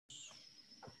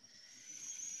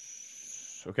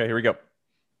Okay, here we go.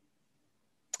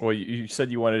 Well, you said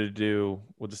you wanted to do,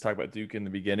 we'll just talk about Duke in the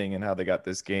beginning and how they got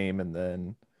this game, and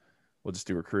then we'll just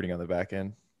do recruiting on the back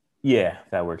end. Yeah,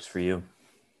 that works for you.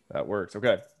 That works.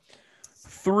 Okay.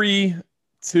 3,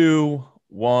 2,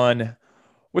 1.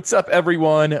 What's up,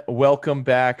 everyone? Welcome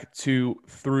back to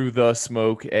Through the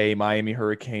Smoke, a Miami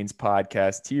Hurricanes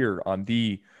podcast here on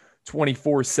the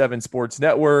 24/7 Sports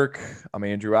Network. I'm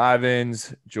Andrew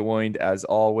Ivins, joined as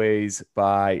always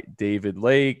by David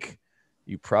Lake.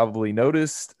 You probably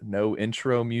noticed no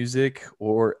intro music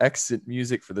or exit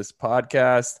music for this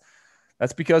podcast.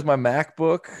 That's because my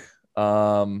MacBook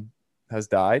has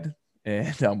died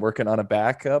and I'm working on a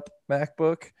backup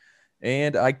MacBook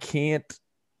and I can't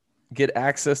get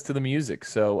access to the music.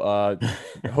 So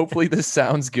hopefully this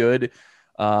sounds good.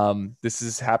 This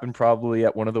has happened probably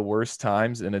at one of the worst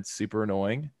times and it's super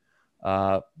annoying.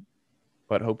 But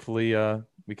hopefully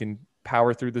we can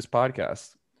power through this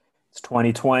podcast. It's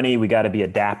 2020. We got to be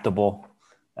adaptable.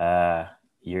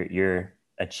 You're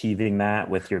achieving that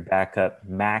with your backup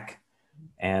Mac.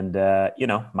 And,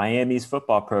 Miami's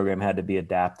football program had to be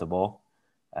adaptable.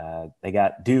 They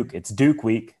got Duke. It's Duke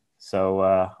week. So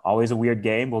always a weird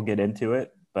game. We'll get into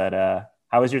it. But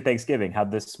how was your Thanksgiving?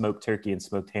 How'd this smoked turkey and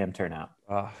smoked ham turn out?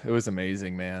 It was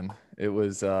amazing, man. It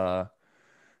was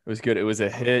good. It was a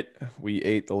hit. We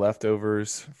ate the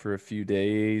leftovers for a few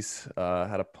days.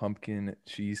 Had a pumpkin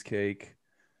cheesecake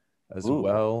as Ooh.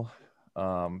 well.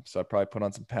 So I probably put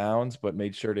on some pounds, but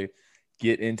made sure to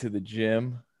get into the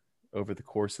gym over the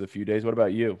course of the few days. What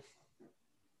about you?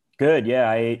 Good. Yeah,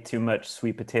 I ate too much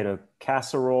sweet potato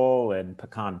casserole and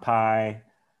pecan pie.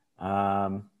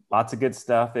 Lots of good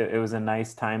stuff. It was a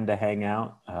nice time to hang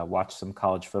out, watch some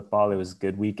college football. It was a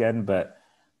good weekend, but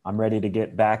I'm ready to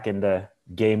get back into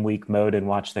game week mode and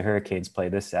watch the Hurricanes play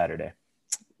this Saturday.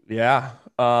 Yeah.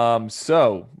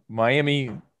 So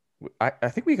Miami, I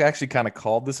think we actually kind of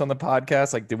called this on the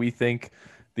podcast. Like, did we think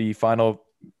the final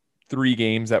 3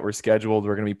 games that were scheduled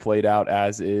were going to be played out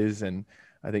as is? And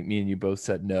I think me and you both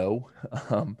said no.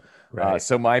 Right.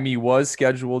 So Miami was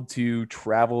scheduled to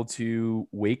travel to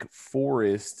Wake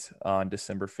Forest on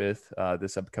December 5th,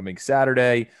 this upcoming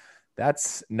Saturday.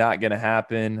 That's not going to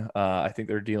happen. I think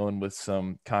they're dealing with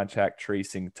some contact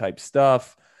tracing type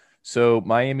stuff. So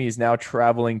Miami is now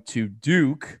traveling to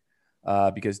Duke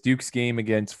because Duke's game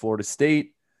against Florida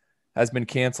State has been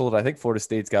canceled. I think Florida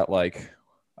State's got I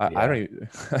don't even,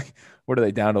 what are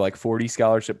they down to, like 40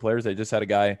 scholarship players? They just had a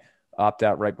guy opt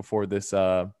out right before this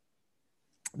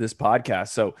this podcast.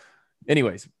 So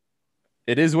anyways,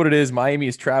 it is what it is. Miami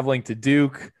is traveling to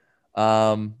Duke.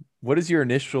 What is your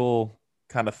initial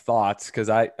kind of thoughts? Because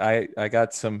I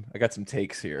got some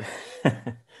takes here.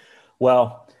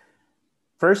 Well,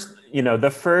 first,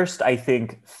 the first, I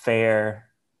think, fair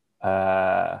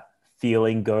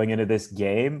feeling going into this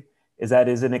game is that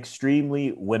it is an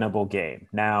extremely winnable game.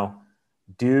 Now,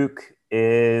 Duke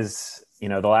is,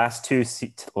 the last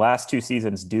two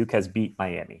seasons, Duke has beat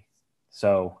Miami.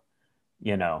 So,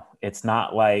 it's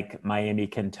not like Miami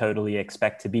can totally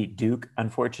expect to beat Duke,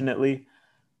 unfortunately.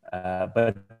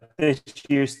 But this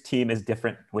year's team is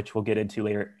different, which we'll get into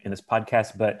later in this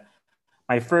podcast. But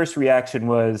my first reaction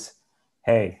was,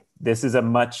 hey, this is a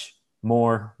much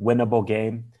more winnable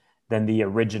game than the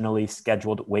originally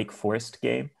scheduled Wake Forest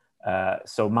game.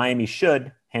 So Miami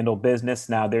should handle business.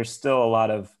 Now, there's still a lot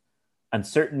of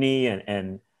uncertainty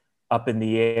and up in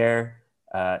the air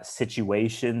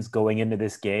situations going into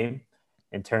this game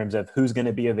in terms of who's going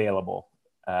to be available.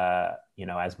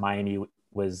 As Miami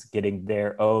was getting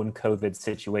their own COVID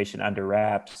situation under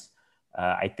wraps,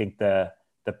 I think the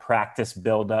practice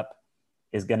buildup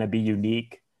is going to be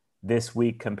unique this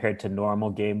week compared to normal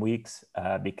game weeks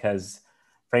because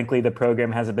frankly, the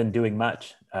program hasn't been doing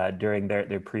much during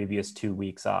their previous 2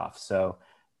 weeks off. So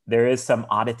there is some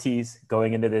oddities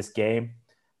going into this game,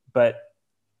 but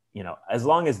as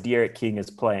long as De'Aaron King is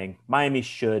playing, Miami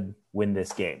should win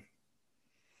this game.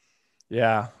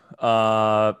 Yeah.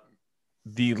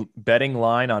 The betting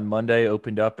line on Monday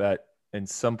opened up in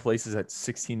some places at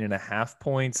 16.5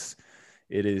 points.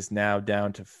 It is now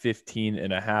down to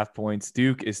 15.5 points.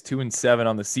 Duke is 2-7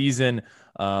 on the season.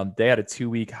 They had a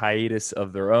 2-week hiatus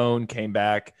of their own, came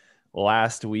back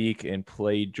last week and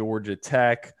played Georgia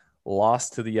Tech,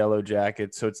 lost to the Yellow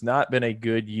Jackets. So it's not been a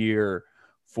good year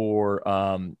for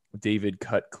David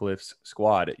Cutcliffe's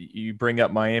squad. You bring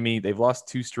up Miami, they've lost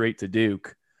 2 straight to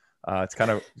Duke. It's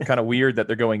kind of weird that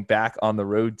they're going back on the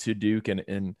road to Duke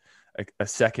in a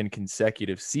second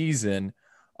consecutive season.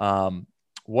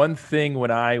 One thing when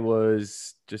I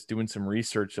was just doing some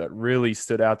research that really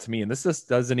stood out to me, and this just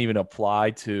doesn't even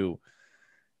apply to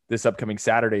this upcoming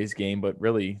Saturday's game, but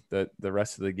really the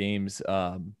rest of the games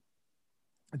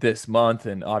this month.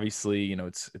 And obviously, you know,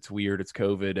 it's weird. It's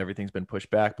COVID. Everything's been pushed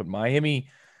back. But Miami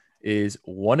is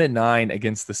 1-9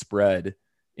 against the spread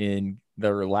in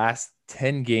their last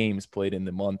 10 games played in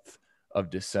the month of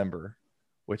December,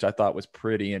 which I thought was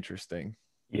pretty interesting.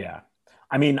 Yeah.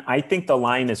 I mean, I think the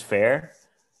line is fair,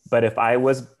 but if I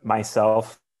was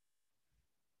myself,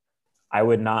 I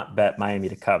would not bet Miami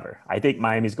to cover. I think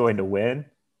Miami's going to win,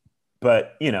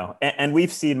 but you know, and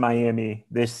we've seen Miami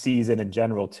this season in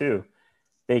general too.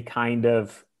 They kind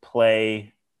of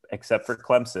play, except for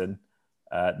Clemson,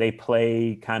 they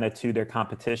play kind of to their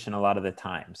competition a lot of the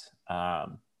times.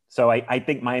 So I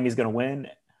think Miami's going to win.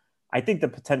 I think the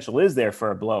potential is there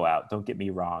for a blowout. Don't get me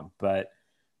wrong, but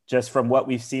just from what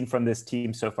we've seen from this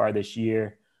team so far this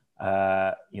year,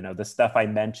 you know, the stuff I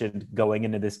mentioned going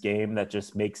into this game that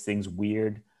just makes things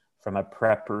weird from a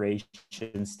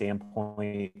preparation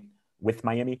standpoint with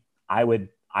Miami, I would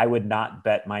not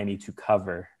bet Miami to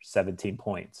cover 17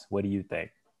 points. What do you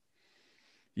think?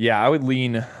 Yeah, I would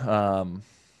lean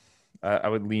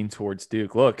towards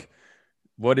Duke. Look,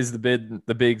 what is the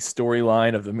big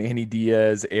storyline of the Manny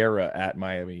Diaz era at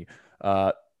Miami?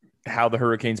 How the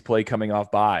Hurricanes play coming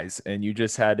off buys, and you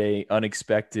just had a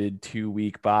unexpected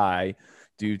 2-week bye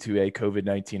due to a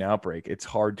COVID-19 outbreak. It's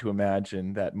hard to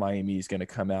imagine that Miami is going to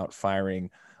come out firing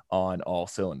on all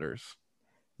cylinders.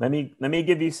 Let me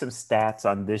give you some stats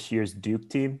on this year's Duke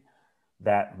team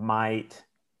that might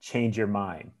change your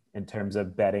mind in terms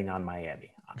of betting on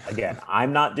Miami. Again,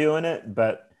 I'm not doing it,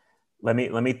 but let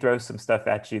me throw some stuff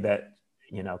at you that,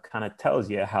 you know, kind of tells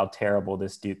you how terrible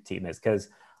this Duke team is, because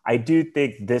I do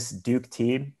think this Duke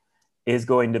team is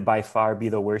going to by far be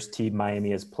the worst team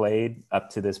Miami has played up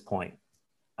to this point.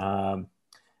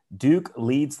 Duke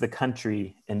leads the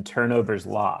country in turnovers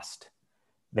lost.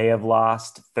 They have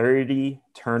lost 30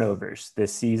 turnovers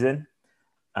this season.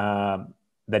 The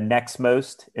next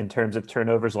most in terms of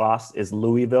turnovers lost is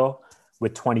Louisville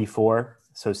with 24,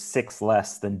 so 6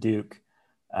 less than Duke.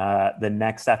 The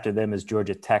next after them is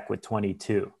Georgia Tech with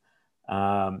 22.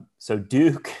 So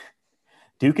Duke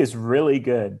is really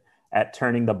good at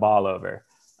turning the ball over,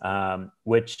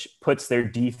 which puts their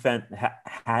defense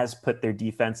has put their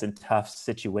defense in tough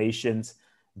situations.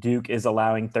 Duke is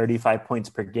allowing 35 points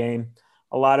per game.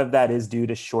 A lot of that is due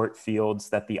to short fields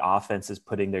that the offense is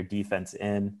putting their defense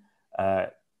in.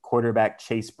 Quarterback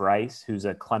Chase Bryce, who's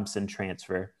a Clemson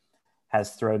transfer,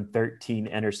 has thrown 13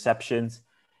 interceptions.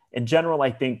 In general,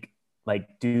 I think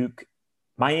like Duke,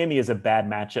 Miami is a bad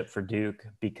matchup for Duke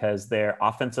because their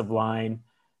offensive line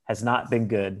has not been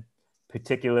good,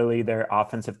 particularly their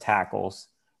offensive tackles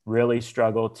really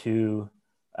struggle to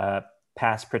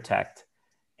pass protect.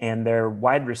 And their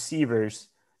wide receivers,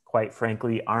 quite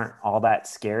frankly, aren't all that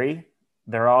scary.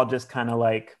 They're all just kind of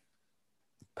like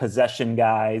possession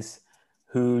guys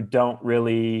who don't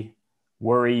really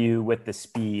worry you with the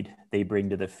speed they bring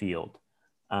to the field.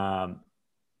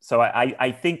 So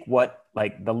I think what,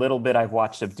 like the little bit I've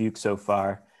watched of Duke so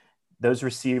far, those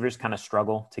receivers kind of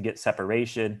struggle to get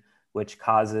separation, which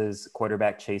causes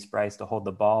quarterback Chase Bryce to hold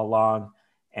the ball long.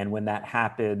 And when that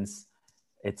happens,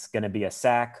 it's going to be a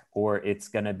sack or it's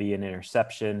going to be an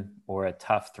interception or a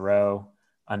tough throw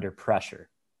under pressure,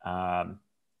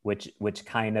 which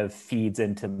kind of feeds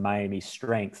into Miami's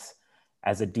strengths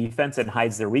as a defense and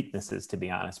hides their weaknesses, to be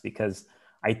honest, because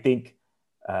I think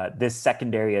this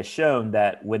secondary has shown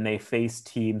that when they face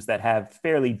teams that have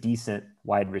fairly decent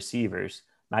wide receivers,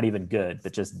 not even good,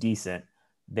 but just decent,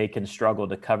 they can struggle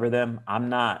to cover them.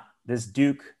 This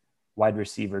Duke wide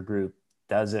receiver group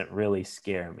doesn't really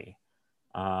scare me.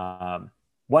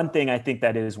 One thing I think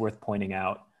that is worth pointing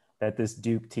out that this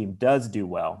Duke team does do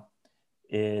well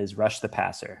is rush the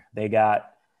passer. They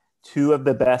got 2 of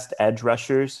the best edge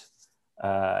rushers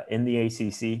in the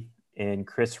ACC in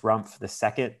Chris Rumph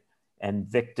II and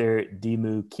Victor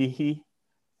Dimukihi. I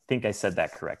think I said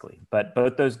that correctly, but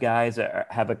both those guys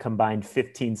have a combined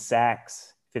 15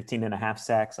 and a half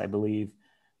sacks, I believe.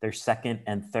 They're second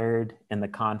and third in the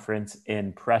conference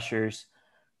in pressures.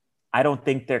 I don't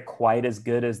think they're quite as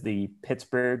good as the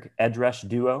Pittsburgh edge rush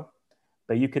duo,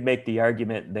 but you could make the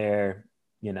argument they're,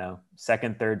 you know,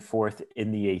 second, third, fourth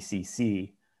in the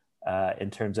ACC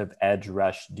in terms of edge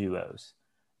rush duos,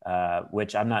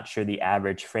 which I'm not sure the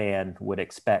average fan would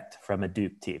expect from a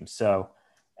Duke team. So,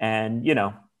 and, you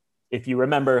know, if you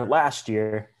remember last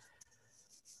year,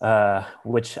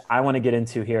 which I want to get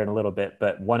into here in a little bit,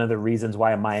 but one of the reasons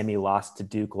why Miami lost to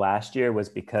Duke last year was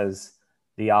because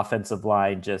the offensive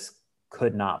line just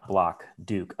could not block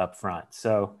Duke up front.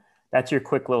 So that's your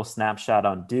quick little snapshot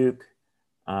on Duke.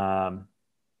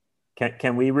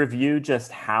 Can we review just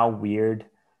how weird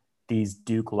these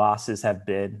Duke losses have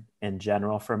been in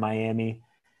general for Miami.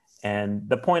 And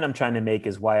the point I'm trying to make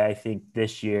is why I think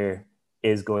this year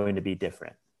is going to be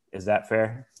different. Is that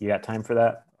fair? You got time for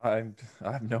that? I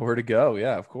have nowhere to go.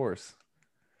 Yeah, of course.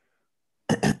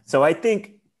 So I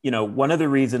think, one of the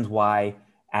reasons why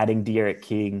adding De'Aaron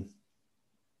King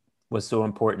was so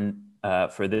important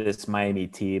for this Miami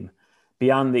team,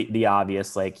 beyond the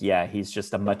obvious, like, yeah, he's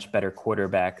just a much better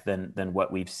quarterback than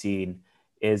what we've seen,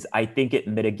 is I think it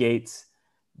mitigates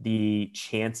the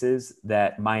chances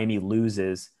that Miami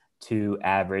loses to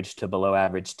average to below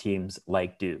average teams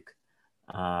like Duke.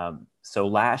 So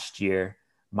last year,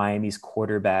 Miami's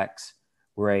quarterbacks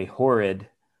were a horrid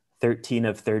 13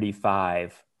 of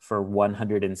 35 for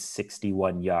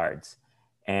 161 yards,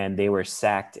 and they were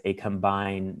sacked a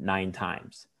combined 9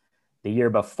 times. The year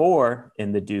before,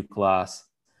 in the Duke loss,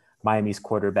 Miami's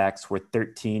quarterbacks were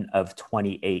 13 of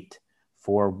 28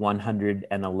 for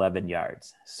 111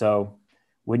 yards. So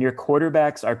when your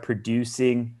quarterbacks are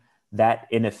producing that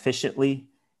inefficiently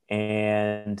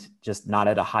and just not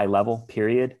at a high level,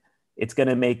 period, it's going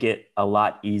to make it a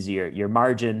lot easier. Your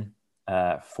margin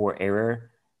for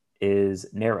error is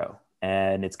narrow,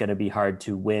 and it's going to be hard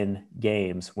to win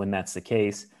games when that's the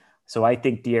case. So I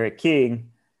think De'Aaron King,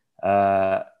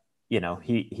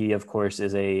 he of course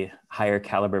is a higher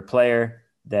caliber player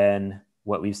than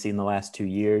what we've seen the last 2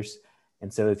 years.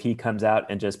 And so if he comes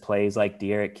out and just plays like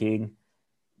De'Aaron King,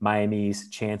 Miami's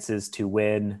chances to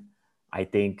win, I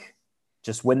think,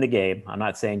 just win the game. I'm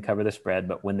not saying cover the spread,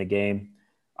 but win the game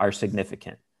are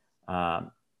significant.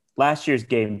 Last year's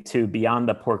game, too, beyond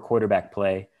the poor quarterback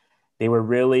play, they were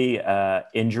really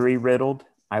injury riddled,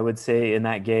 I would say, in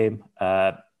that game.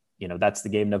 That's the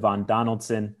game Navon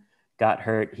Donaldson got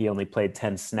hurt. He only played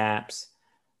 10 snaps.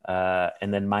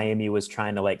 And then Miami was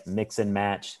trying to mix and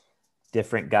match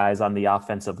different guys on the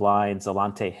offensive line.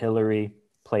 Zalante Hillary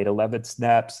played 11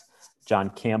 snaps. John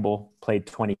Campbell played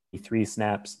 23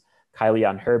 snaps.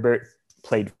 Kylian Herbert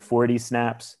played 40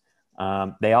 snaps.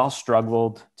 They all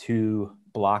struggled to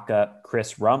block up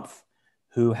Chris Rumph,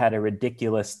 who had a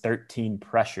ridiculous 13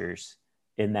 pressures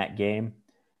in that game.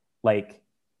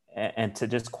 And to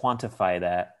just quantify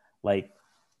that,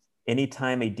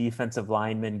 anytime a defensive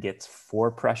lineman gets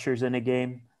 4 pressures in a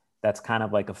game, that's kind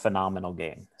of like a phenomenal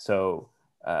game. So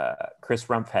Chris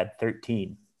Rumph had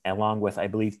 13, along with, I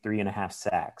believe, 3.5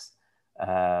 sacks.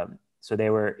 So they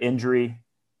were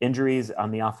injuries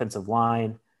on the offensive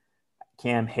line.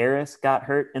 Cam Harris got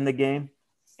hurt in the game,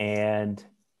 and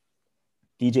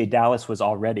DJ Dallas was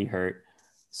already hurt.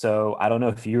 So I don't know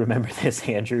if you remember this,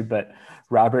 Andrew, but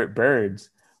Robert Byrds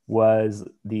was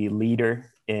the leader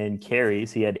in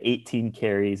carries. He had 18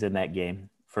 carries in that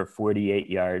game for 48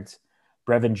 yards.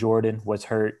 Brevin Jordan was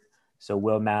hurt, so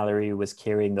Will Mallory was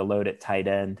carrying the load at tight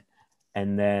end.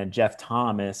 And then Jeff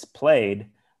Thomas played,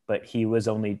 but he was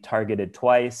only targeted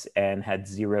twice and had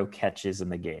 0 catches in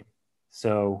the game.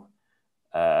 So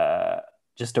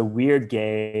just a weird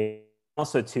game.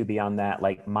 Also, too, beyond that,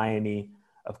 Miami,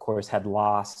 of course, had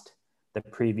lost the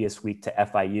previous week to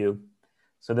FIU.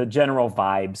 So the general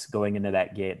vibes going into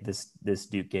that game, this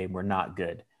Duke game, were not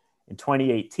good. In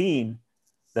 2018,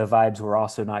 the vibes were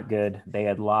also not good. They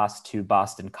had lost to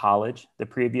Boston College the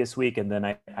previous week. And then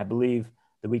I believe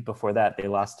the week before that, they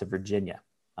lost to Virginia.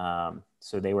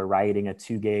 So they were riding a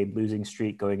 2-game losing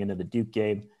streak going into the Duke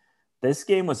game. This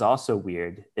game was also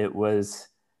weird. It was,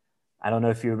 I don't know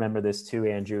if you remember this too,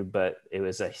 Andrew, but it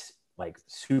was a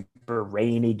super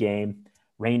rainy game,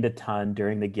 rained a ton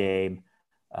during the game.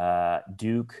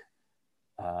 Duke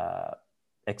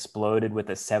exploded with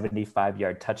a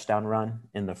 75-yard touchdown run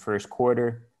in the first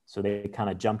quarter. So they kind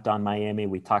of jumped on Miami.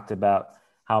 We talked about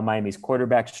how Miami's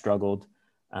quarterback struggled.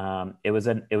 It was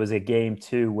a game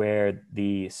too where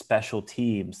the special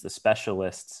teams, the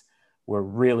specialists, were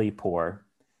really poor.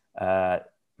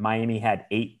 Miami had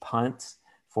 8 punts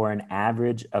for an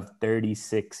average of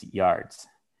 36 yards,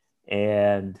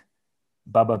 and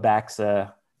Bubba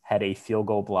Baxa had a field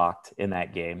goal blocked in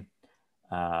that game.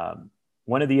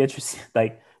 One of the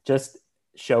interesting, just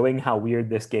showing how weird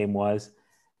this game was,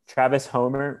 Travis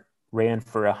Homer ran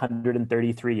for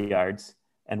 133 yards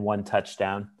and 1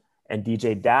 touchdown, and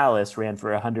DJ Dallas ran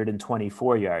for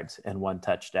 124 yards and 1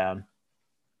 touchdown.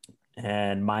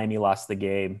 And Miami lost the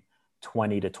game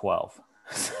 20-12.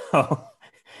 So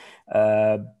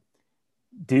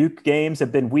Duke games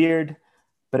have been weird.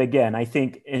 But again, I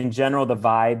think in general, the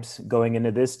vibes going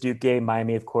into this Duke game,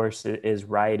 Miami, of course, is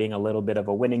riding a little bit of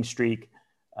a winning streak.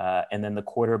 And then the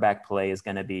quarterback play is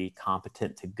going to be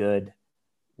competent to good,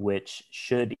 which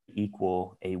should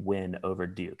equal a win over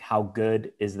Duke. How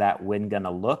good is that win going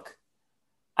to look?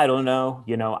 I don't know.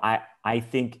 I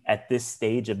think at this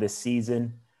stage of this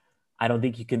season, I don't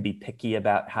think you can be picky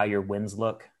about how your wins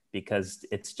look because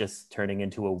it's just turning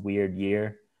into a weird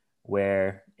year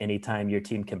where anytime your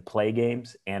team can play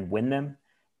games and win them,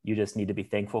 you just need to be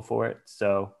thankful for it.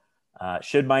 So,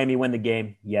 should Miami win the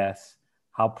game? Yes.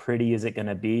 How pretty is it going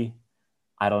to be?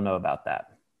 I don't know about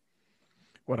that.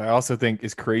 What I also think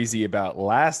is crazy about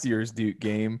last year's Duke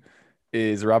game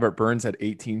is Robert Burns had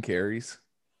 18 carries.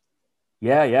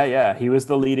 Yeah, yeah, yeah. He was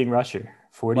the leading rusher,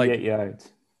 48 Like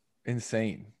yards.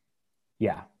 insane.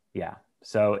 Yeah, yeah.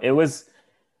 So it was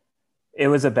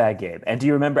a bad game. And do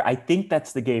you remember? I think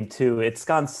that's the game too. It's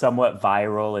gone somewhat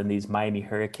viral in these Miami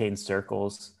Hurricane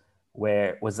circles.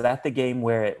 Where was that the game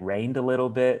where it rained a little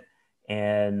bit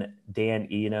and Dan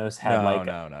Enos had No, like,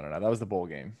 no, no, no, no. That was the bowl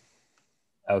game.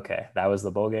 okay, that was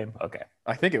the bowl game. Okay.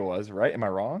 I think it was, right? Am I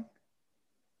wrong?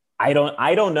 I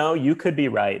don't know. You could be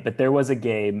right, but there was a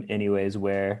game anyways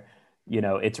where,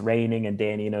 it's raining and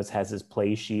Dan Enos has his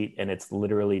play sheet and it's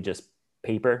literally just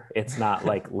paper. It's not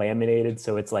like laminated,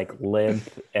 so it's like limp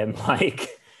and like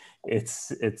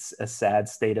it's a sad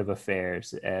state of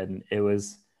affairs. And it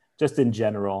was just in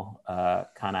general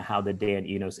kind of how the Dan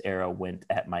Enos era went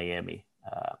at Miami.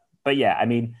 But yeah, I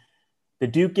mean, the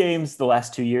Duke games the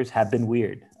last 2 years have been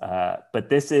weird, but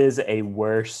this is a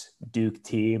worse Duke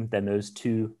team than those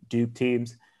two Duke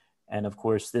teams. And of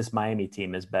course, this Miami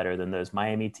team is better than those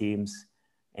Miami teams.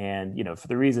 And, for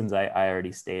the reasons I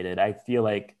already stated, I feel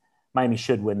like Miami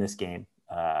should win this game.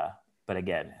 But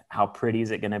again, how pretty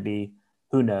is it going to be?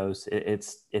 Who knows?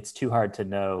 It's too hard to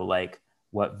know like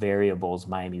what variables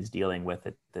Miami's dealing with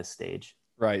at this stage.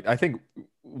 Right. I think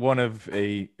one of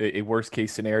a worst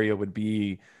case scenario would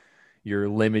be you're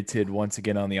limited once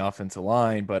again on the offensive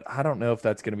line, but I don't know if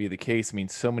that's going to be the case. I mean,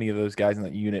 so many of those guys in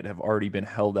that unit have already been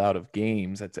held out of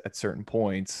games at certain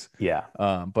points. Yeah.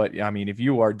 But I mean, if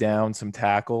you are down some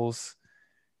tackles,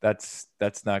 that's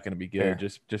not going to be good. Fair.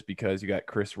 Just because you got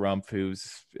Chris Rumpf,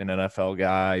 who's an NFL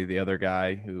guy, the other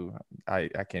guy who I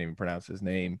can't even pronounce his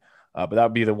name. But that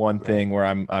would be the one Right. thing where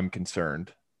I'm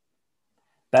concerned.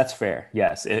 That's fair.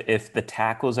 Yes. If the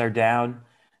tackles are down,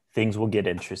 things will get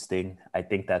interesting. I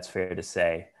think that's fair to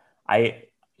say.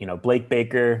 Blake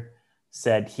Baker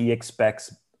said he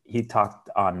talked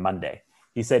on Monday.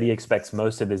 He said he expects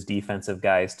most of his defensive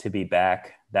guys to be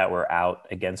back that were out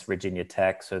against Virginia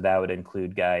Tech. So that would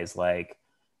include guys like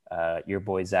your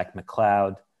boy Zach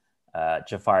McLeod,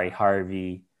 Jafari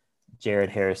Harvey,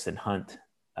 Jared Harrison Hunt.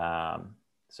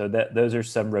 So those are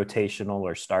some rotational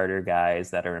or starter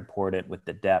guys that are important with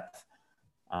the depth.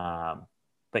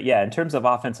 But yeah, in terms of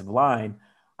offensive line,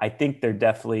 I think they're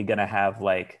definitely going to have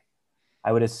like,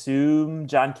 I would assume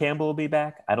John Campbell will be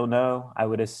back. I don't know. I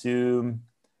would assume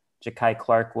Ja'Kai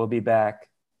Clark will be back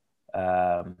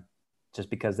um, just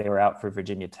because they were out for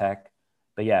Virginia Tech.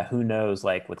 But yeah, who knows,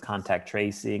 like with contact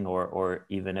tracing or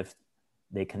even if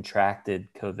they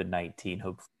contracted COVID-19,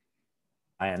 hopefully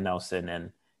Ryan Nelson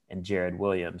and Jared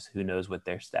Williams, who knows what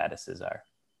their statuses are.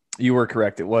 You were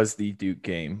correct. It was the Duke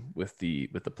game with the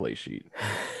play sheet.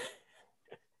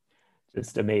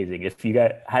 Just amazing. If you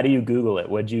got, how do you Google it?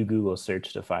 What'd you Google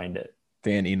search to find it?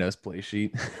 Dan Enos play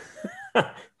sheet.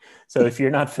 So if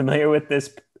you're not familiar with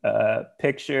this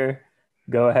picture,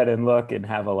 go ahead and look and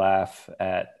have a laugh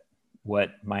at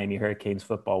what Miami Hurricanes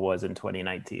football was in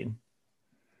 2019.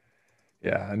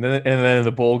 Yeah, and then in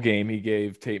the bowl game, he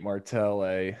gave Tate Martell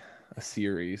a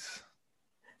series.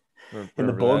 In the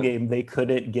Remember bowl that? game, they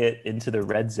couldn't get into the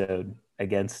red zone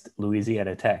against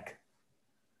Louisiana Tech.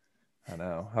 I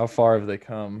know. How far have they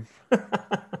come?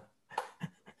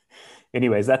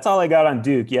 Anyways, that's all I got on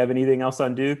Duke. You have anything else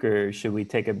on Duke, or should we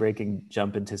take a break and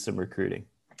jump into some recruiting?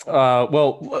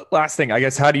 Well, last thing, I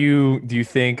guess, how do you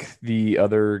think the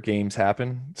other games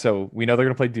happen? So we know they're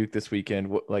going to play Duke this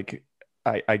weekend. Like,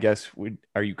 I guess,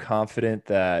 are you confident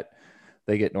that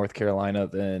they get North Carolina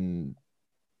then,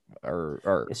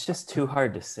 or It's just too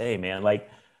hard to say, man. Like,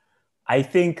 I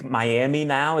think Miami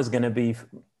now is going to be,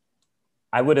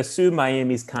 I would assume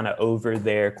Miami's kind of over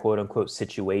their quote unquote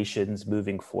situations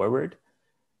moving forward.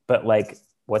 But like,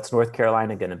 what's North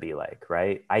Carolina going to be like,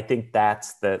 right? I think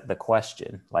that's the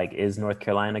question. Like, is North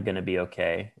Carolina going to be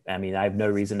okay? I mean, I have no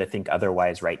reason to think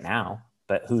otherwise right now,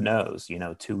 but who knows,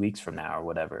 2 weeks from now or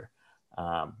whatever,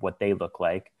 what they look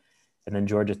like. And then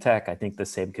Georgia Tech, I think the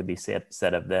same could be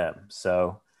said of them.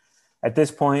 So at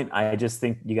this point, I just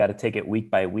think you got to take it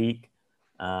week by week.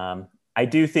 I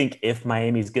do think if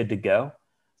Miami's good to go,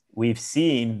 we've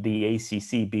seen the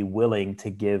ACC be willing to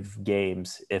give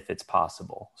games if it's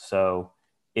possible. So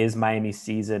is Miami's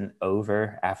season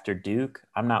over after Duke?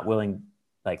 I'm not willing,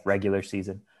 like regular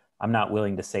season. I'm not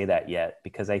willing to say that yet,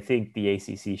 because I think the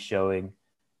ACC is showing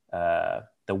the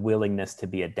willingness to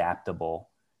be adaptable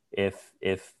if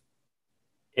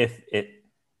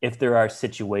there are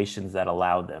situations that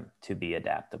allow them to be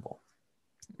adaptable.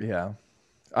 Yeah.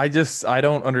 I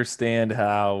don't understand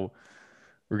how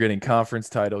we're getting conference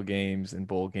title games and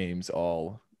bowl games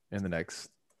all in the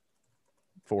next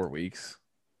 4 weeks.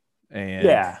 And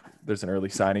Yeah. there's an early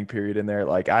signing period in there.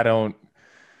 Like, I'm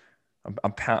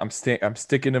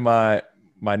sticking to my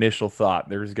initial thought.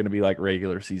 There's going to be like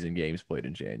regular season games played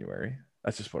in January.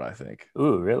 That's just what I think.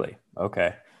 Ooh, really?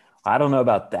 Okay. I don't know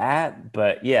about that,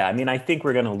 but yeah, I mean, I think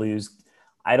we're going to lose.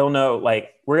 I don't know,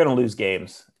 like, we're going to lose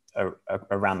games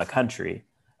around the country.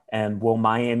 And will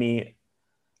Miami,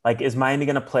 like, is Miami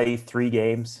going to play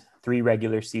 3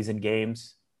 regular season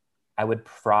games? I would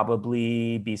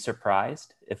probably be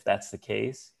surprised if that's the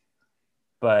case.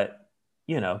 But,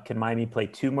 can Miami play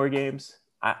 2 more games?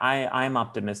 I'm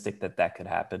optimistic that could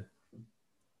happen.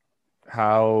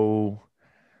 How,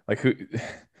 like, who?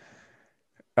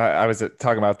 I was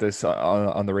talking about this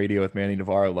on the radio with Manny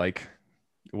Navarro. Like,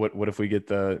 what if we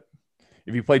get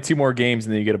if you play 2 more games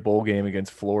and then you get a bowl game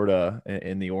against Florida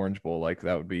in the Orange Bowl? Like,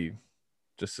 that would be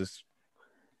just as,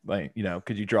 like,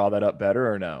 could you draw that up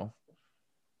better or no?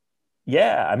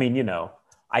 Yeah, I mean,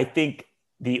 I think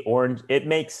it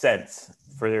makes sense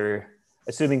for,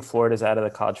 assuming Florida's out of the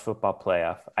college football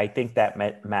playoff. I think that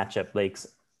matchup makes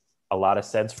a lot of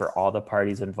sense for all the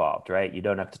parties involved, right? You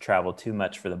don't have to travel too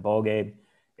much for the bowl game.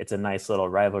 It's a nice little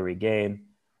rivalry game.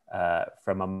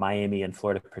 From a Miami and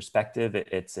Florida perspective,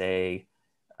 it's a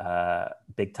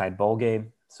big time bowl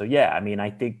game. So yeah, I mean,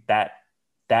 I think that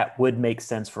would make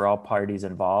sense for all parties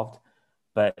involved.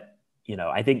 But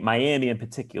I think Miami in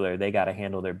particular, they got to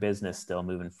handle their business still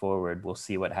moving forward. We'll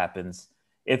see what happens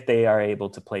if they are able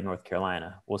to play North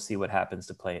Carolina. We'll see what happens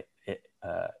to play it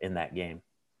in that game.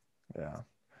 Yeah.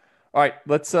 All right,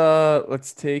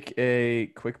 let's take a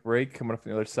quick break. Coming up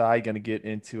on the other side, going to get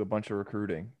into a bunch of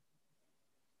recruiting.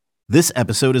 This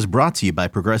episode is brought to you by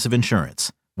Progressive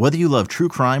Insurance. Whether you love true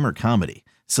crime or comedy,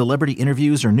 celebrity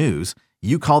interviews or news,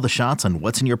 you call the shots on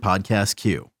what's in your podcast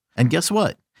queue. And guess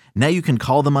what? Now you can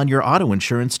call them on your auto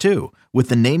insurance too with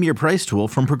the Name Your Price tool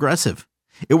from Progressive.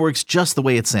 It works just the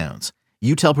way it sounds.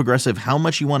 You tell Progressive how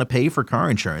much you want to pay for car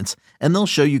insurance, and they'll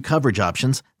show you coverage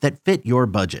options that fit your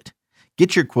budget.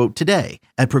 Get your quote today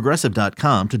at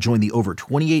Progressive.com to join the over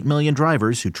 28 million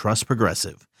drivers who trust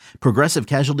Progressive. Progressive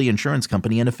Casualty Insurance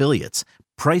Company and Affiliates.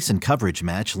 Price and coverage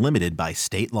match limited by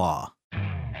state law.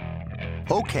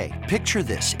 Okay, picture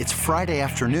this. It's Friday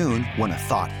afternoon when a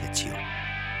thought hits you.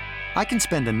 I can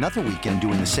spend another weekend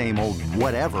doing the same old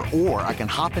whatever, or I can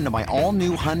hop into my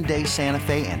all-new Hyundai Santa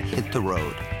Fe and hit the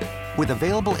road. With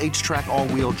available H-Track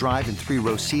all-wheel drive and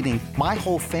 3-row seating, my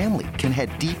whole family can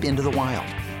head deep into the wild.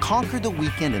 Conquer the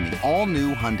weekend in the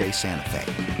all-new Hyundai Santa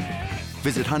Fe.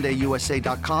 Visit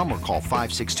HyundaiUSA.com or call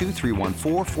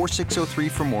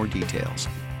 562-314-4603 for more details.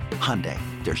 Hyundai,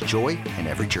 there's joy in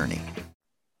every journey.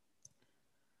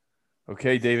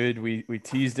 Okay, David, we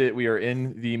teased it. We are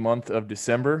in the month of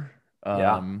December.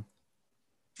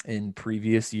 In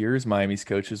previous years, Miami's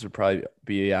coaches would probably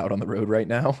be out on the road right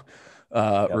now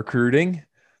recruiting,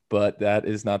 but that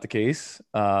is not the case.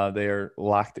 They are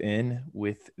locked in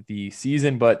with the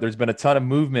season, but there's been a ton of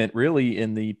movement really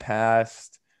in the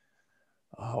past,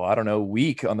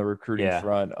 week on the recruiting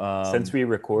front. Since we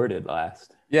recorded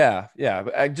last. Yeah.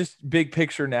 Just big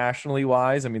picture nationally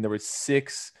wise, I mean, there were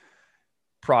 6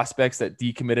 prospects that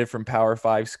decommitted from Power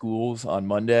 5 schools on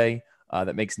Monday.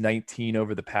 That makes 19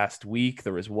 over the past week.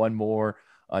 There was 1 more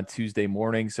on Tuesday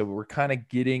morning. So we're kind of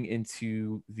getting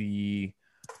into the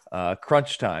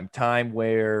crunch time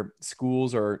where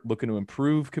schools are looking to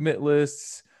improve commit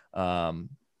lists.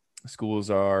 Schools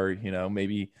are,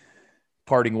 maybe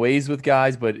parting ways with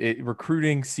guys, but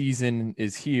recruiting season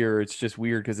is here. It's just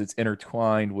weird because it's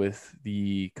intertwined with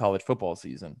the college football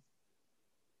season.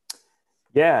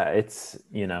 Yeah, it's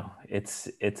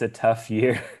a tough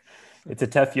year. It's a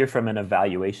tough year from an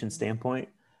evaluation standpoint,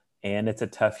 and it's a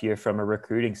tough year from a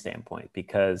recruiting standpoint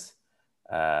because,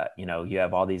 you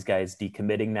have all these guys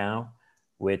decommitting now,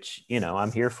 which,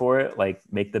 I'm here for it. Like,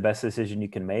 make the best decision you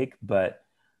can make. But,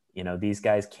 these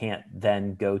guys can't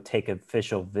then go take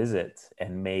official visits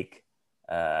and make,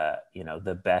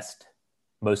 the best,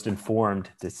 most informed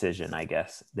decision, I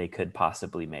guess, they could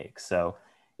possibly make. So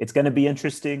it's going to be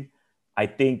interesting. I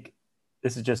think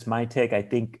this is just my take. I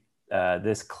think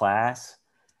this class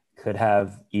could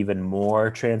have even more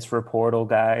transfer portal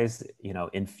guys,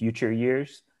 in future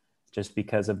years, just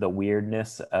because of the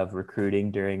weirdness of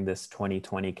recruiting during this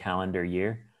 2020 calendar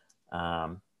year.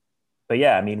 But but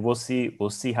yeah, I mean, we'll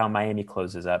see how Miami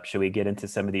closes up. Should we get into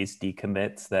some of these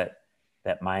decommits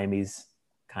that Miami's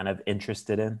kind of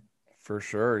interested in? For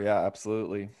sure. Yeah,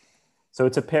 absolutely. So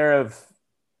it's a pair of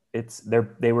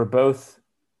they were both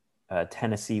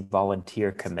Tennessee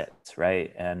Volunteer commits,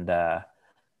 right? And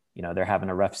they're having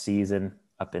a rough season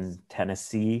up in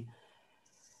Tennessee.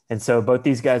 And so both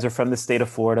these guys are from the state of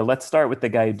Florida. Let's start with the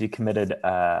guy who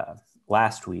decommitted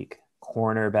last week,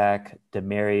 cornerback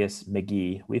Demarius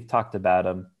McGee. We've talked about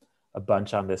him a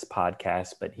bunch on this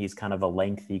podcast, but he's kind of a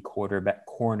lengthy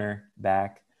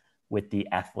cornerback with the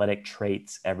athletic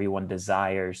traits everyone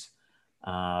desires.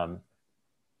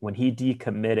 When he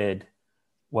decommitted,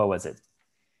 what was it?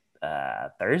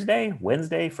 Thursday,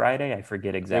 Wednesday, Friday? I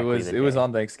forget exactly. It was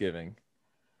on Thanksgiving.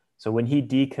 So when he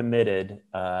decommitted,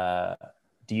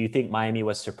 do you think Miami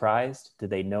was surprised?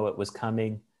 Did they know it was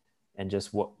coming? And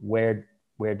just where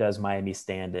does Miami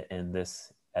stand at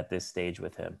this stage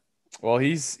with him? Well,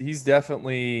 he's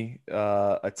definitely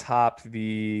atop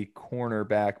the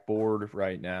cornerback board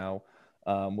right now.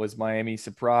 Was Miami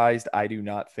surprised? I do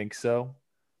not think so.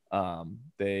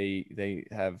 They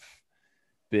have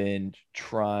been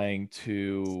trying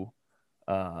to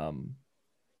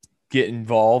get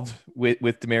involved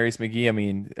with Demarius McGee. I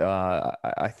mean,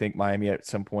 I think Miami at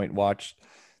some point watched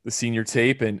the senior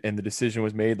tape and the decision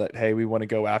was made that, hey, we want to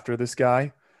go after this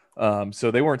guy.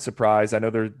 So they weren't surprised. I know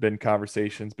there's been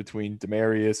conversations between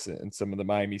Demarius and some of the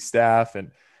Miami staff, and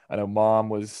I know Mom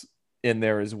was in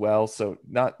there as well. So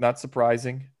not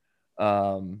surprising.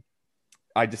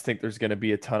 I just think there's going to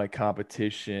be a ton of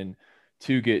competition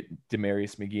to get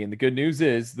Demarius McGee. And the good news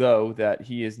is, though, that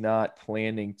he is not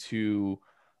planning to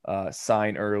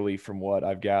sign early from what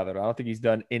I've gathered. I don't think he's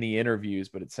done any interviews,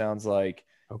 but it sounds like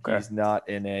he's not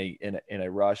in a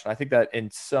rush. And I think that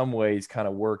in some ways kind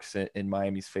of works in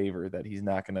Miami's favor, that he's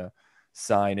not going to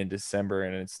sign in December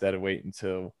and instead of wait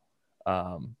until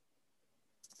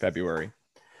February.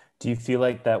 Do you feel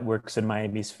like that works in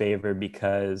Miami's favor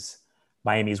because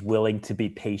Miami's willing to be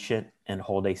patient and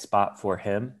hold a spot for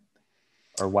him?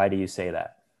 Or why do you say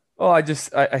that? Well,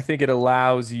 I think it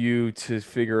allows you to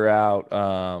figure out,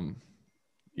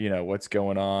 what's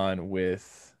going on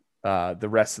with the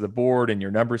rest of the board and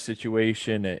your number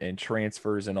situation and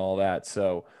transfers and all that.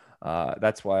 So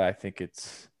that's why I think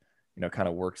it's, kind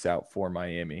of works out for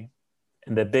Miami.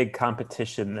 And the big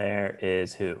competition there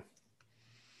is who?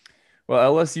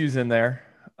 Well, LSU's in there.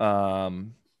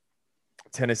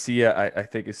 Tennessee, I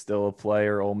think, is still a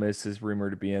player. Ole Miss is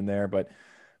rumored to be in there, but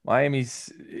Miami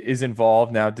is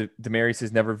involved now. Demarius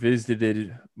has never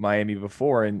visited Miami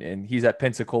before, and he's at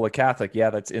Pensacola Catholic.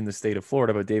 Yeah, that's in the state of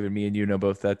Florida, but David, me and you know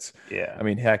both that's – yeah. I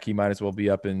mean, heck, he might as well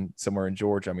be up in somewhere in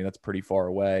Georgia. I mean, that's pretty far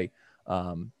away.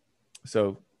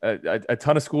 So a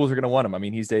ton of schools are going to want him. I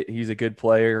mean, he's a good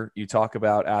player. You talk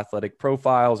about athletic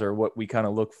profiles or what we kind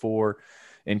of look for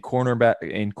in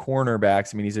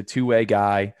cornerbacks. I mean, he's a two-way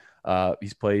guy.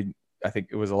 He's played, I think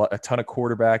it was a ton of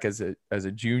quarterback as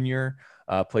a junior.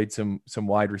 Played some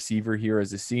wide receiver here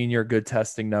as a senior. Good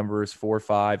testing numbers,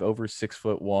 4.5, over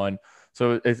 6'1".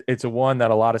 So it's a one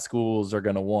that a lot of schools are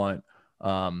going to want.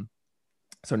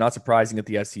 So not surprising that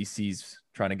the SEC's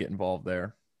trying to get involved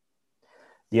there.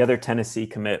 The other Tennessee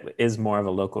commit is more of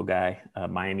a local guy,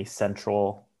 Miami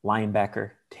Central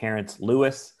linebacker Terrence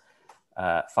Lewis,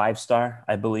 5-star,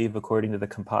 I believe, according to the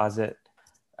composite.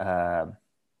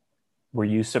 Were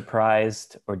you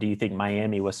surprised, or do you think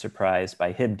Miami was surprised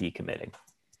by him decommitting?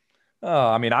 Oh,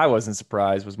 I mean, I wasn't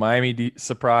surprised. Was Miami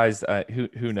surprised?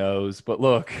 Who knows? But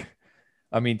look,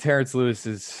 I mean, Terrence Lewis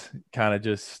is kind of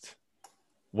just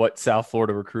what South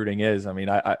Florida recruiting is. I mean,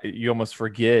 you almost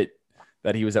forget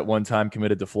that he was at one time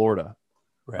committed to Florida.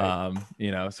 Right.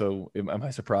 So am I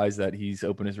surprised that he's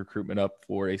opened his recruitment up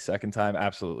for a second time?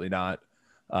 Absolutely not.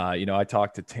 I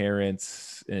talked to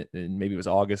Terrence in maybe it was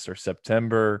August or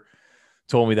September.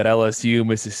 Told me that LSU,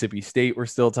 Mississippi State were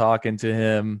still talking to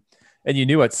him. And you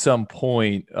knew at some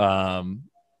point,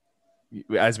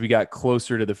 as we got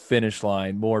closer to the finish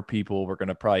line, more people were going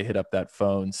to probably hit up that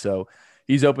phone. So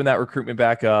he's opened that recruitment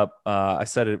back up. I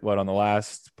said it, on the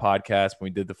last podcast when we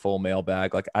did the full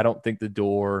mailbag. Like, I don't think the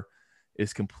door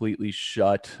is completely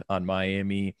shut on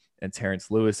Miami and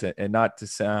Terrence Lewis. And not to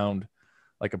sound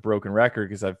like a broken record,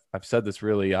 because I've said this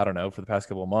really, I don't know, for the past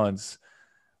couple of months.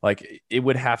 Like, it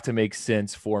would have to make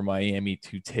sense for Miami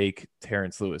to take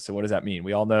Terrence Lewis. So what does that mean?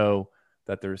 We all know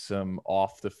that there's some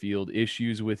off the field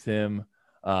issues with him,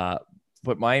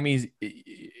 but Miami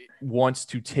wants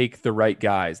to take the right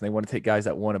guys, and they want to take guys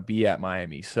that want to be at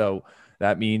Miami. So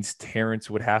that means Terrence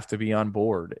would have to be on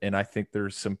board. And I think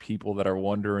there's some people that are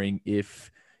wondering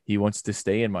if he wants to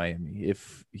stay in Miami,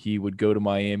 if he would go to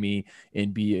Miami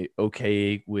and be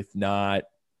okay with not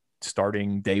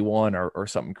starting day one or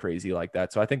something crazy like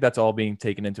that. So I think that's all being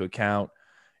taken into account.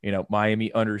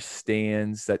 Miami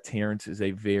understands that Terrence is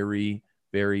a very,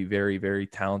 very, very, very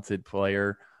talented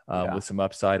player with some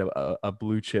upside, a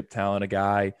blue chip talent, a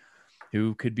guy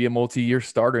who could be a multi-year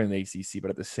starter in the ACC.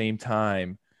 But at the same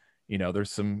time,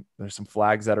 there's some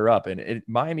flags that are up, and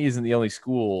Miami isn't the only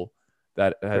school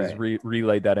that has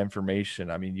relayed that information.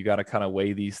 I mean, you got to kind of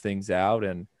weigh these things out.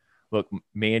 And look,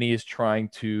 Manny is trying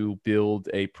to build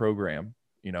a program.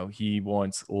 He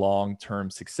wants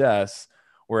long-term success,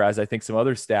 whereas I think some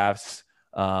other staffs,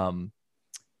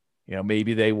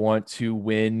 maybe they want to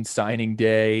win signing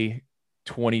day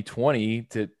 2020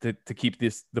 to keep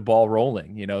the ball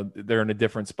rolling. They're in a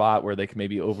different spot where they can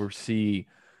maybe oversee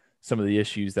some of the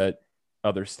issues that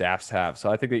other staffs have.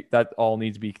 So I think that all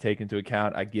needs to be taken into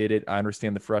account. I get it. I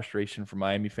understand the frustration from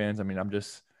Miami fans. I mean, I'm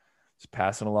just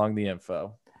passing along the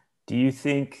info. Do you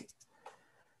think,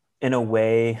 in a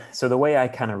way, so the way I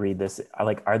kind of read this,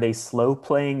 are they slow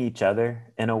playing each other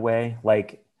in a way?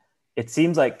 Like, it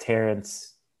seems like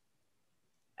Terrence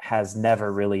has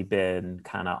never really been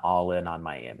kind of all in on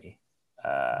Miami.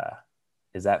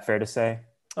 Is that fair to say?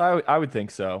 I would think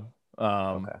so.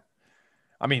 Okay.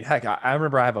 I mean, heck, I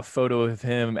remember I have a photo of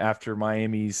him after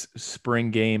Miami's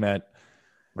spring game at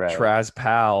Traz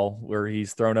Powell, where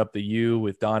he's thrown up the U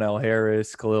with Donnell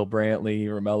Harris, Khalil Brantley,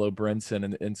 Romello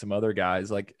Brinson, and some other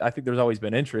guys. Like, I think there's always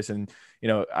been interest. And,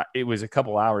 it was a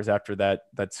couple hours after that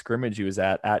scrimmage he was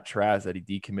at Traz that he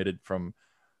decommitted from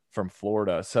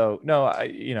Florida. So, no,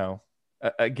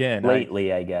 again.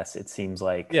 Lately, I guess it seems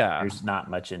like there's not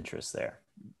much interest there.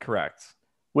 Correct.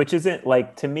 Which isn't,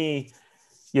 to me,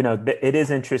 it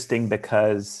is interesting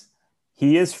because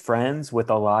he is friends with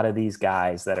a lot of these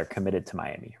guys that are committed to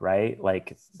Miami, right?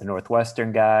 Like the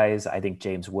Northwestern guys. I think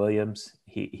James Williams,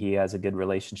 he has a good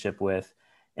relationship with.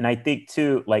 And I think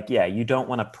too, you don't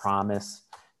want to promise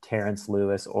Terrence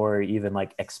Lewis or even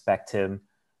expect him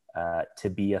to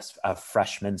be a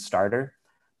freshman starter.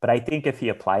 But I think if he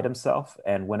applied himself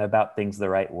and went about things the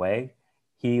right way,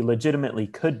 he legitimately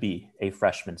could be a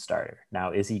freshman starter.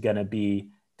 Now, is he going to be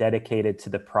dedicated to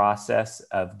the process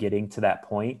of getting to that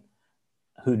point?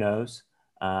 Who knows?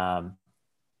 But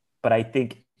I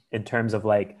think in terms of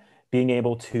being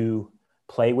able to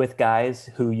play with guys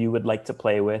who you would like to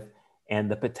play with and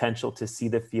the potential to see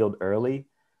the field early,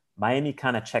 Miami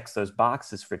kind of checks those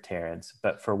boxes for Terrence.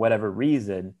 But for whatever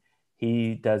reason,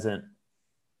 he doesn't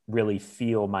really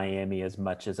feel Miami as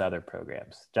much as other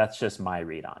programs. That's just my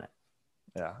read on it.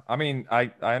 Yeah. I mean,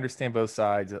 I understand both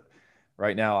sides.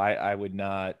 Right now, I would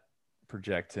not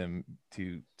project him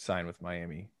to sign with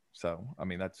Miami. So, I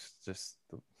mean, that's just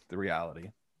the reality.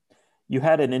 You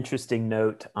had an interesting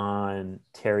note on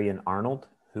Terrion Arnold,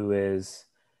 who is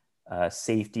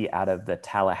safety out of the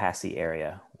Tallahassee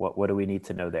area. What do we need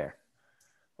to know there?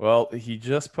 Well, he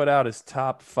just put out his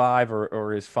top 5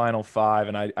 or his final 5,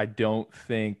 and I don't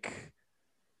think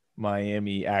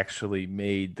Miami actually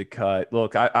made the cut.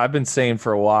 Look, I've been saying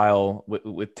for a while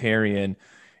with Terrion,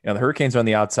 the Hurricanes are on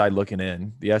the outside looking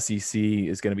in. The SEC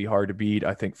is going to be hard to beat.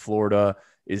 I think Florida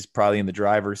is probably in the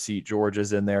driver's seat.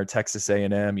 Georgia's in there. Texas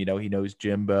A&M, he knows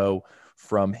Jimbo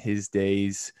from his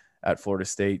days at Florida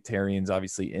State. Terrion's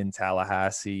obviously in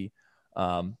Tallahassee.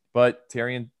 But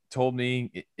Terrion told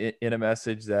me in a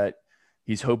message that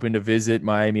he's hoping to visit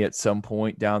Miami at some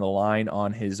point down the line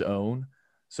on his own.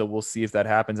 So we'll see if that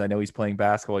happens. I know he's playing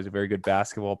basketball. He's a very good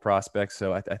basketball prospect.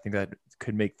 So I think that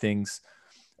could make things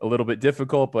a little bit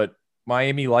difficult, but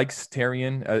Miami likes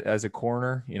Terrion as a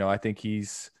corner. I think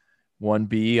he's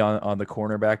 1B on the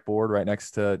cornerback board right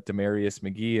next to Demarius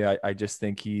McGee. I just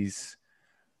think he's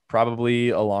probably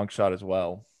a long shot as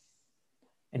well.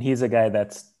 And he's a guy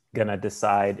that's going to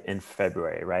decide in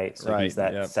February, right? So he's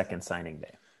that second signing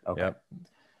day. Okay. Yep.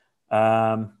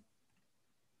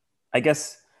 I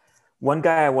guess one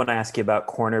guy I want to ask you about,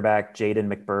 cornerback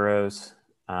Jaden McBurrows.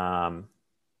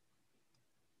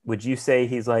 Would you say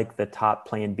he's the top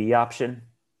plan B option?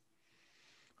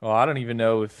 Well, I don't even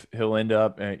know if he'll end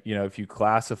up, if you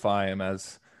classify him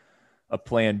as a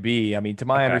plan B. I mean, to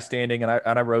my understanding, and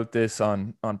I wrote this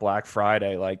on Black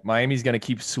Friday, Miami's going to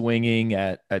keep swinging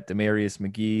at Demarius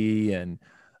McGee and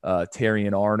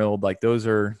Terrion Arnold. Those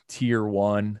are tier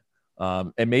 1.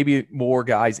 And maybe more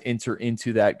guys enter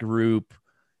into that group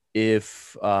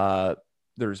if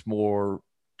there's more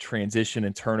transition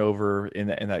and turnover in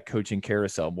that coaching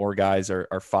carousel. More guys are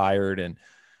fired and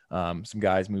some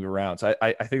guys move around. So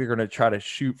I think they're going to try to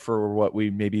shoot for what we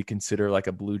maybe consider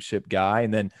a blue chip guy.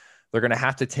 And then they're going to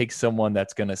have to take someone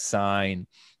that's going to sign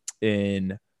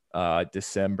in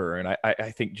December. And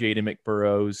I think Jaden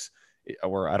McBurrows,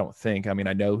 or I don't think, I mean,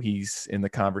 I know he's in the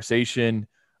conversation.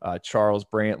 Charles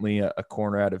Brantley, a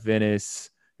corner out of Venice,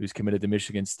 who's committed to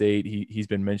Michigan State. He's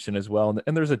been mentioned as well.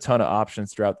 And there's a ton of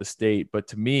options throughout the state. But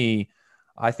to me,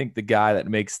 I think the guy that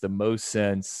makes the most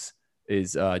sense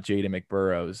is Jaden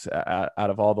McBurrows. Out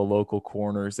of all the local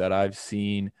corners that I've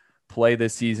seen play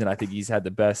this season, I think he's had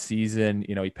the best season.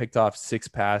 You know, he picked off 6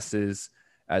 passes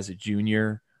as a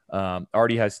junior.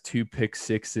 Already has 2 pick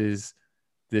sixes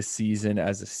this season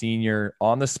as a senior,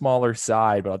 on the smaller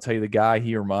side. But I'll tell you, the guy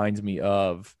he reminds me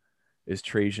of is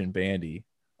Trajan Bandy.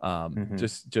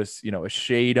 Just, you know, a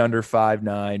shade under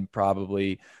 5'9"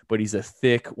 probably, but he's a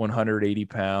thick 180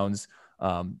 pounds,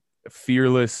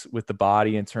 fearless with the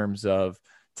body in terms of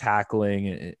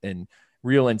tackling and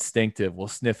real instinctive, will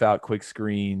sniff out quick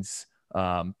screens,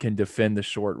 can defend the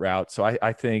short route. So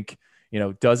I think, you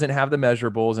know, doesn't have the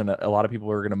measurables, and a lot of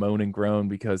people are going to moan and groan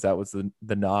because that was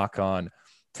the knock on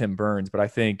Tim Burns. But I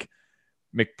think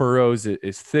McBurrows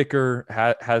is thicker,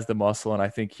 has the muscle, and I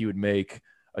think he would make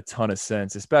a ton of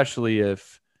sense, especially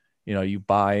if, you know, you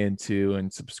buy into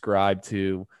and subscribe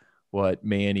to what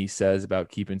Manny says about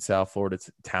keeping South Florida's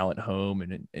talent home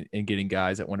and getting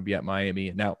guys that want to be at Miami.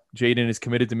 And now Jaden is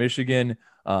committed to Michigan.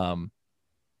 Who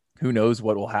knows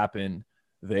what will happen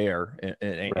there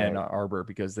in Ann Arbor,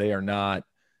 because they are not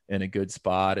in a good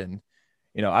spot. And,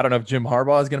 you know, I don't know if Jim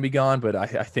Harbaugh is going to be gone, but I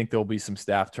think there'll be some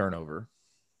staff turnover.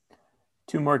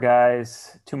 2 more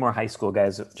guys, 2 more high school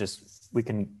guys. Just, we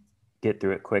can get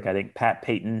through it quick. I think Pat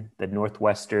Payton, the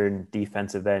Northwestern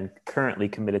defensive end, currently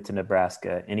committed to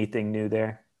Nebraska. Anything new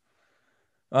there?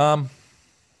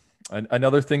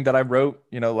 Another thing that I wrote,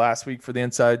 you know, last week for the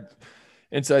Inside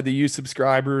the U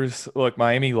subscribers, look,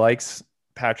 Miami likes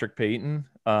Patrick Payton.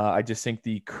 I just think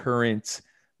the current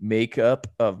makeup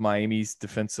of Miami's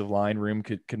defensive line room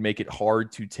could make it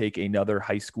hard to take another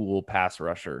high school pass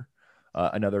rusher,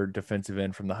 another defensive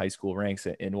end from the high school ranks.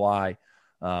 And why?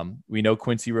 We know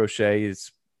Quincy Roche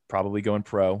is probably going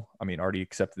pro. I mean, already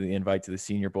accepted the invite to the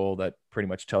Senior Bowl. That pretty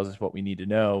much tells us what we need to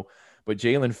know. But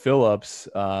Jalen Phillips,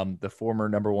 the former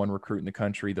 #1 recruit in the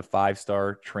country, the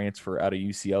 5-star transfer out of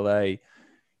UCLA,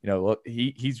 you know, look,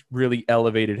 he's really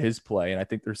elevated his play. And I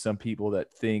think there's some people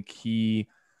that think he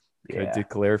could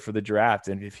declare for the draft.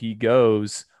 And if he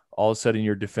goes, all of a sudden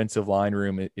your defensive line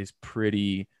room is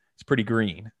pretty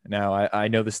green. Now, I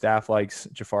know the staff likes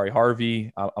Jafari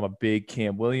Harvey. I'm a big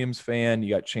Cam Williams fan.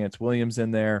 You got Chance Williams in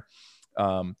there.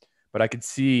 But I could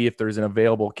see if there's an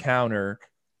available counter,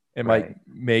 it might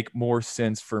make more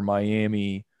sense for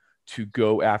Miami to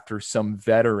go after some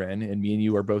veteran. And me and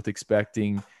you are both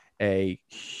expecting a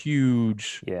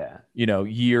huge, you know,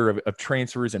 year of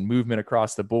transfers and movement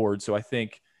across the board. So I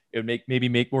think it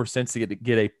would make more sense to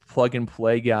get a plug and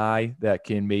play guy that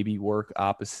can maybe work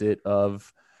opposite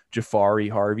of Jafari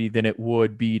Harvey than it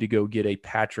would be to go get a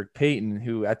Patrick Payton,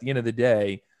 who at the end of the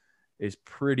day is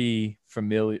pretty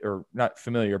familiar, or not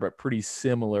familiar, but pretty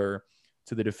similar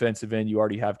to the defensive end you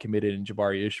already have committed in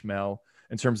Jabari Ishmael,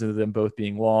 in terms of them both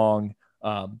being long,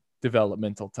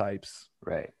 developmental types.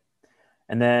 Right.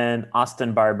 And then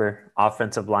Austin Barber,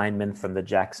 offensive lineman from the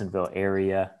Jacksonville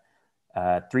area,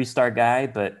 3-star guy,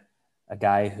 but a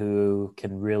guy who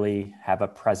can really have a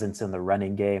presence in the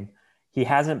running game. He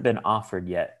hasn't been offered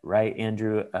yet, right,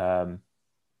 Andrew?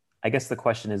 I guess the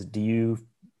question is, do you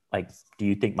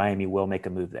think Miami will make a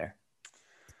move there?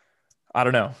 I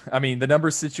don't know. I mean, the number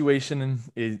situation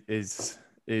is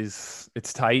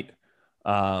it's tight.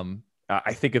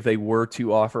 I think if they were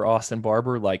to offer Austin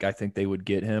Barber, like, I think they would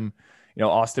get him. You know,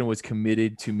 Austin was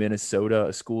committed to Minnesota,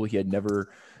 a school he had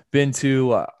never been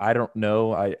to. I don't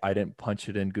know. I didn't punch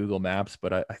it in Google Maps,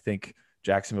 but I think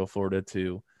Jacksonville, Florida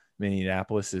to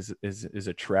Minneapolis is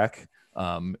a trek.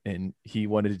 And he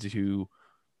wanted to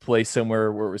play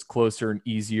somewhere where it was closer and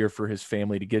easier for his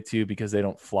family to get to, because they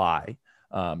don't fly.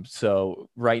 So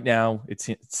right now it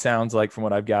sounds like, from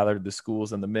what I've gathered, the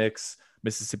schools in the mix: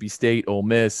 Mississippi State, Ole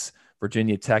Miss,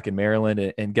 Virginia Tech, and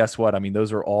Maryland. And guess what? I mean,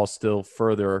 those are all still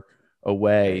further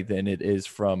away than it is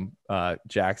from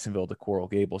Jacksonville to Coral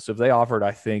Gables. So if they offered,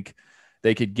 I think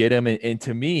they could get him. And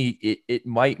to me, it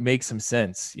might make some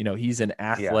sense. You know, he's an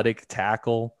athletic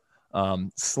tackle,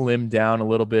 slimmed down a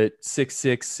little bit,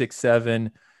 6'6",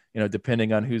 6'7", you know,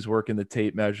 depending on who's working the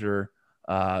tape measure,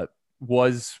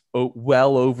 was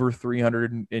well over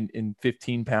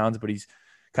 315 pounds, but he's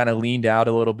kind of leaned out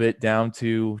a little bit down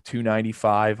to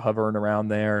 295, hovering around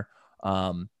there.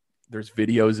 There's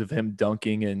videos of him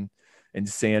dunking in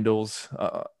sandals,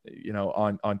 you know,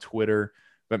 on Twitter.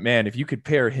 But man, if you could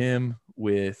pair him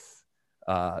with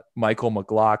Michael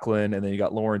McLaughlin, and then you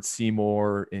got Lawrence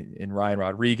Seymour and Ryan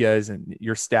Rodriguez, and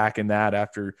you're stacking that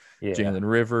after Jalen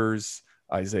Rivers,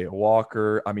 Isaiah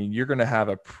Walker. I mean, you're going to have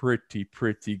a pretty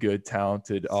good,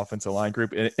 talented offensive line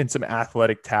group and some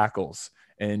athletic tackles.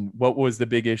 And what was the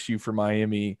big issue for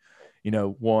Miami,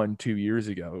 1-2 years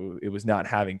ago? It was not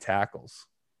having tackles.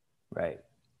 Right.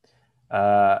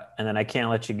 And then I can't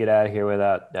let you get out of here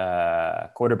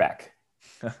without quarterback.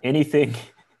 Anything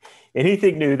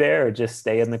new there, or just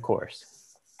stay in the course?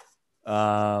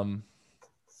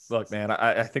 Look, man,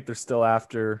 I think they're still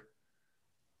after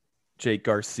Jake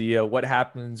Garcia. What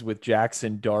happens with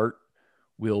Jackson Dart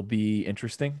will be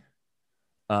interesting.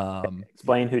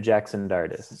 Explain who Jackson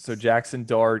Dart is. So Jackson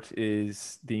Dart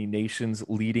is the nation's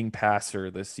leading passer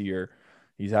this year.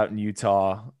 He's out in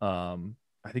Utah.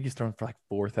 I think he's thrown for like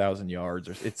 4,000 yards.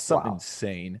 It's something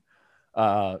insane.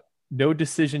 No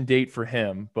decision date for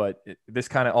him, but this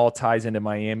kind of all ties into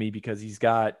Miami because he's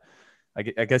got, I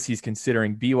guess he's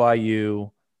considering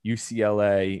BYU,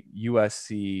 UCLA,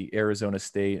 USC, Arizona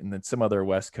State, and then some other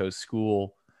West Coast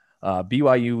school.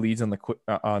 BYU leads on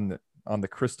the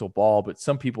crystal ball, but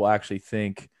some people actually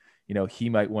think, he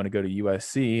might want to go to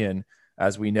USC. And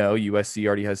as we know, USC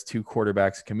already has 2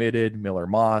 quarterbacks committed, Miller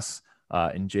Moss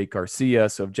and Jake Garcia.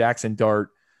 So if Jackson Dart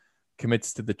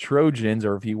commits to the Trojans,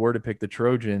 or if he were to pick the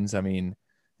Trojans, I mean,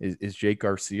 is Jake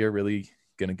Garcia really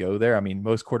going to go there? I mean,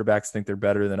 most quarterbacks think they're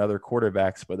better than other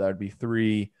quarterbacks, but that would be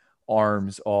 3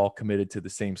 arms all committed to the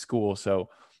same school. So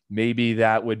maybe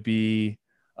that would be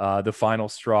the final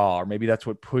straw, or maybe that's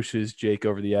what pushes Jake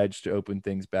over the edge to open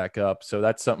things back up. So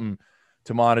that's something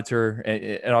to monitor.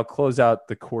 And I'll close out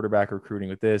the quarterback recruiting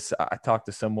with this. I talked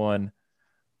to someone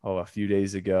a few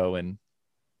days ago, and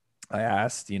I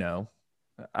asked,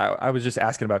 I was just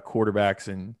asking about quarterbacks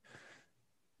and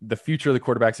the future of the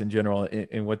quarterbacks in general.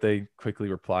 And what they quickly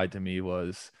replied to me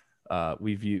was,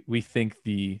 we think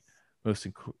the most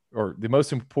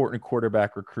important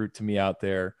quarterback recruit to me out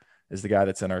there is the guy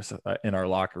that's in our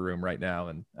locker room right now.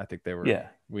 And I think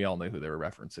we all knew who they were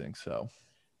referencing. So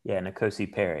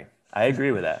N'Kosi Perry. I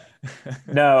agree with that.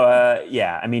 No,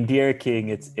 I mean, D'Eriq King,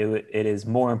 it is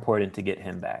more important to get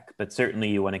him back, but certainly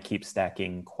you want to keep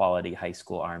stacking quality high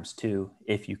school arms too,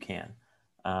 if you can.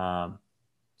 That's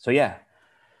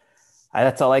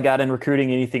all I got in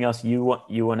recruiting. Anything else you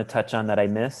want to touch on that I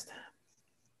missed?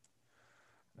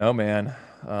 No, man.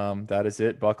 That is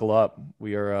it. Buckle up.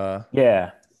 We are.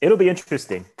 It'll be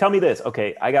interesting. Tell me this.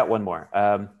 Okay, I got one more.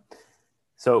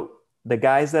 So the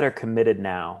guys that are committed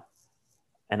now,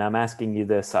 and I'm asking you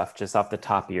this off the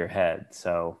top of your head,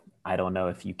 so I don't know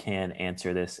if you can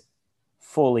answer this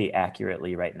fully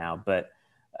accurately right now, but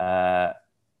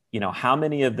how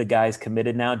many of the guys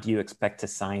committed now do you expect to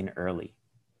sign early?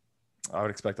 I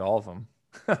would expect all of them.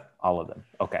 All of them.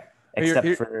 Okay.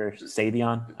 Except for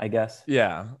Savion, I guess.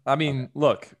 Yeah. I mean,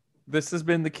 Look, this has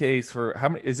been the case for how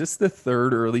many? Is this the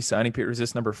 3rd early signing period? Or is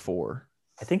this number 4?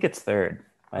 I think it's 3rd.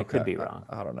 I could be wrong.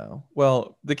 I don't know.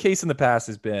 Well, the case in the past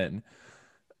has been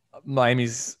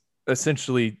Miami's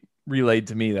essentially relayed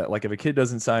to me that, like, if a kid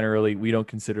doesn't sign early, we don't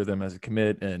consider them as a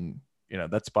commit, and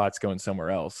that spot's going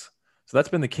somewhere else. So that's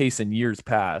been the case in years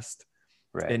past.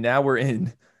 Right. And now we're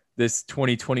in this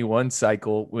 2021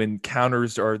 cycle when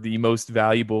counters are the most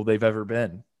valuable they've ever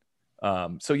been.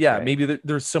 Right. Maybe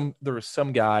there are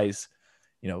some guys,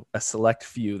 a select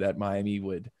few that Miami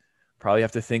would probably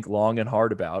have to think long and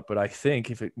hard about. But I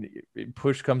think if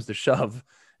push comes to shove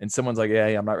and someone's like,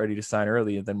 hey, I'm not ready to sign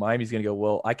early, and then Miami's going to go,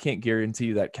 well, I can't guarantee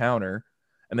you that counter.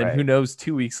 And then Who knows,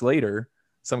 2 weeks later,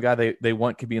 some guy they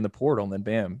want could be in the portal, and then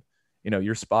bam,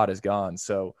 your spot is gone.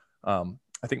 So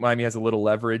I think Miami has a little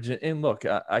leverage. And look,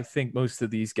 I think most of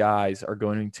these guys are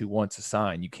going to want to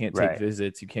sign. You can't take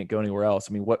visits. You can't go anywhere else.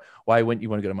 I mean, why wouldn't you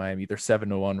want to go to Miami? They're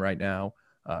 7-1 right now.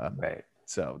 Right.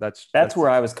 So that's where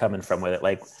I was coming from with it.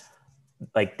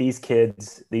 Like these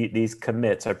kids, these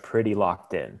commits are pretty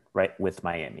locked in, right, with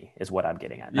Miami is what I'm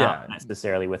getting at. Not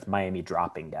necessarily with Miami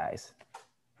dropping guys.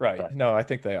 Right. But, no, I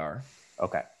think they are.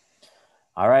 Okay.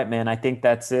 All right, man. I think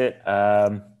that's it.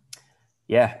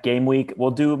 Game week.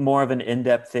 We'll do more of an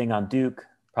in-depth thing on Duke,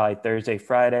 probably Thursday,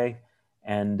 Friday.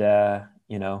 And,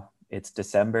 it's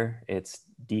December. It's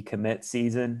decommit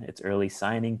season. It's early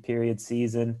signing period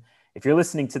season. If you're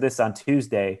listening to this on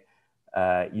Tuesday,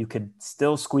 you could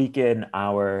still squeak in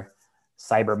our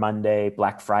Cyber Monday,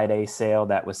 Black Friday sale.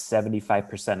 That was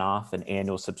 75% off an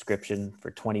annual subscription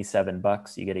for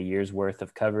 $27. You get a year's worth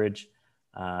of coverage.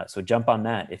 So jump on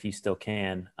that if you still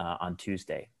can on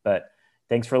Tuesday. But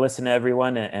thanks for listening,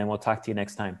 everyone, and we'll talk to you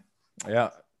next time.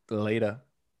 Yeah, later.